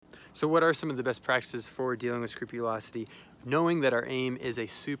So what are some of the best practices for dealing with scrupulosity, knowing that our aim is a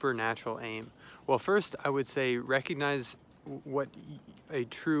supernatural aim? Well, first, I would say recognize what a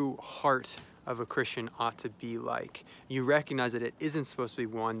true heart of a Christian ought to be like. You recognize that it isn't supposed to be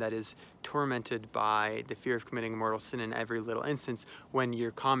one that is tormented by the fear of committing mortal sin in every little instance when your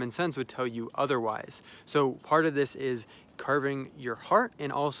common sense would tell you otherwise. So part of this is carving your heart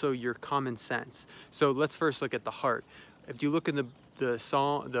and also your common sense. So let's first look at the heart. If you look in the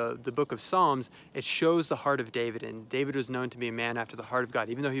book of Psalms, it shows the heart of David, and David was known to be a man after the heart of God.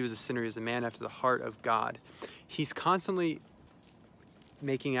 Even though he was a sinner, he was a man after the heart of God. He's constantly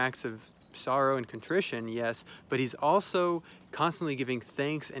making acts of sorrow and contrition, yes, but he's also constantly giving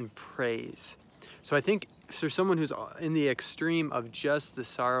thanks and praise. So I think for someone who's in the extreme of just the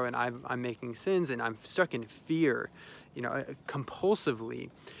sorrow and I'm making sins and I'm stuck in fear, compulsively,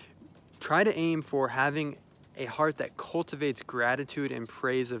 try to aim for having a heart that cultivates gratitude and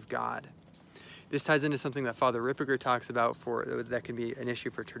praise of God. This ties into something that Father Ripperger talks about that can be an issue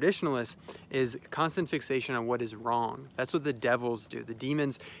for traditionalists, is constant fixation on what is wrong. That's what the devils do. The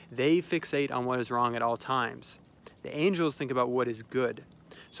demons, they fixate on what is wrong at all times. The angels think about what is good.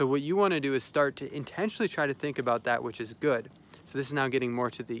 So what you want to do is start to intentionally try to think about that which is good. So this is now getting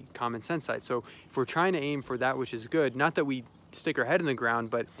more to the common sense side. So if we're trying to aim for that which is good, not that we stick our head in the ground,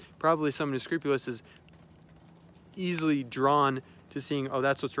 but probably someone who's scrupulous is easily drawn to seeing, oh,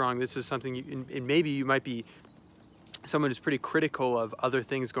 that's what's wrong. This is something, and maybe you might be someone who's pretty critical of other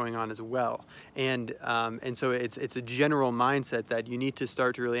things going on as well. And so it's a general mindset that you need to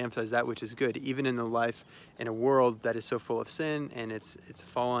start to really emphasize that which is good, even in the life in a world that is so full of sin and it's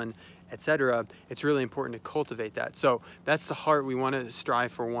fallen, etc. It's really important to cultivate that. So that's the heart. We want to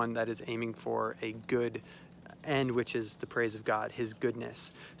strive for one that is aiming for a good end, which is the praise of God, his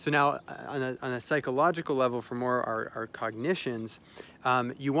goodness. So now on a psychological level, for more our cognitions,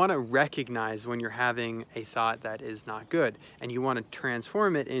 you want to recognize when you're having a thought that is not good, and you want to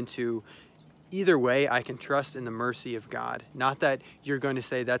transform it into, either way, I can trust in the mercy of God. Not that you're going to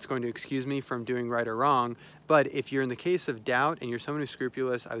say that's going to excuse me from doing right or wrong, but if you're in the case of doubt and you're someone who's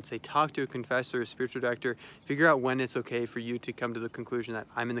scrupulous, I would say talk to a confessor, a spiritual director, figure out when it's okay for you to come to the conclusion that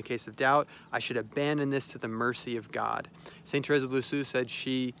I'm in the case of doubt, I should abandon this to the mercy of God. St. Therese of Lisieux said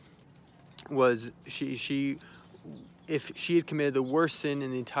if she had committed the worst sin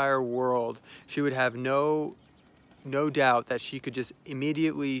in the entire world, she would have no doubt that she could just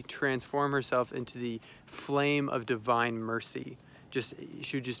immediately transform herself into the flame of divine mercy.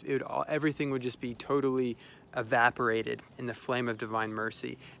 Everything would just be totally evaporated in the flame of divine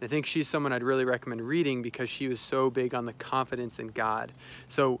mercy. And I think she's someone I'd really recommend reading because she was so big on the confidence in God.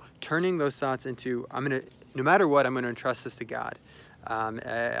 So turning those thoughts into, no matter what, I'm going to entrust this to God.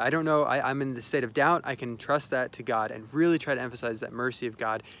 I don't know, I'm in the state of doubt, I can trust that to God and really try to emphasize that mercy of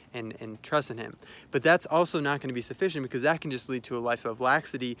God and trust in him. But that's also not going to be sufficient, because that can just lead to a life of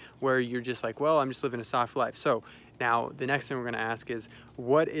laxity where you're just like, well, I'm just living a soft life. So now the next thing we're going to ask is,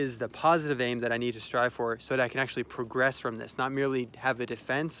 what is the positive aim that I need to strive for so that I can actually progress from this? Not merely have a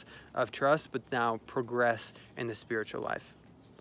defense of trust, but now progress in the spiritual life.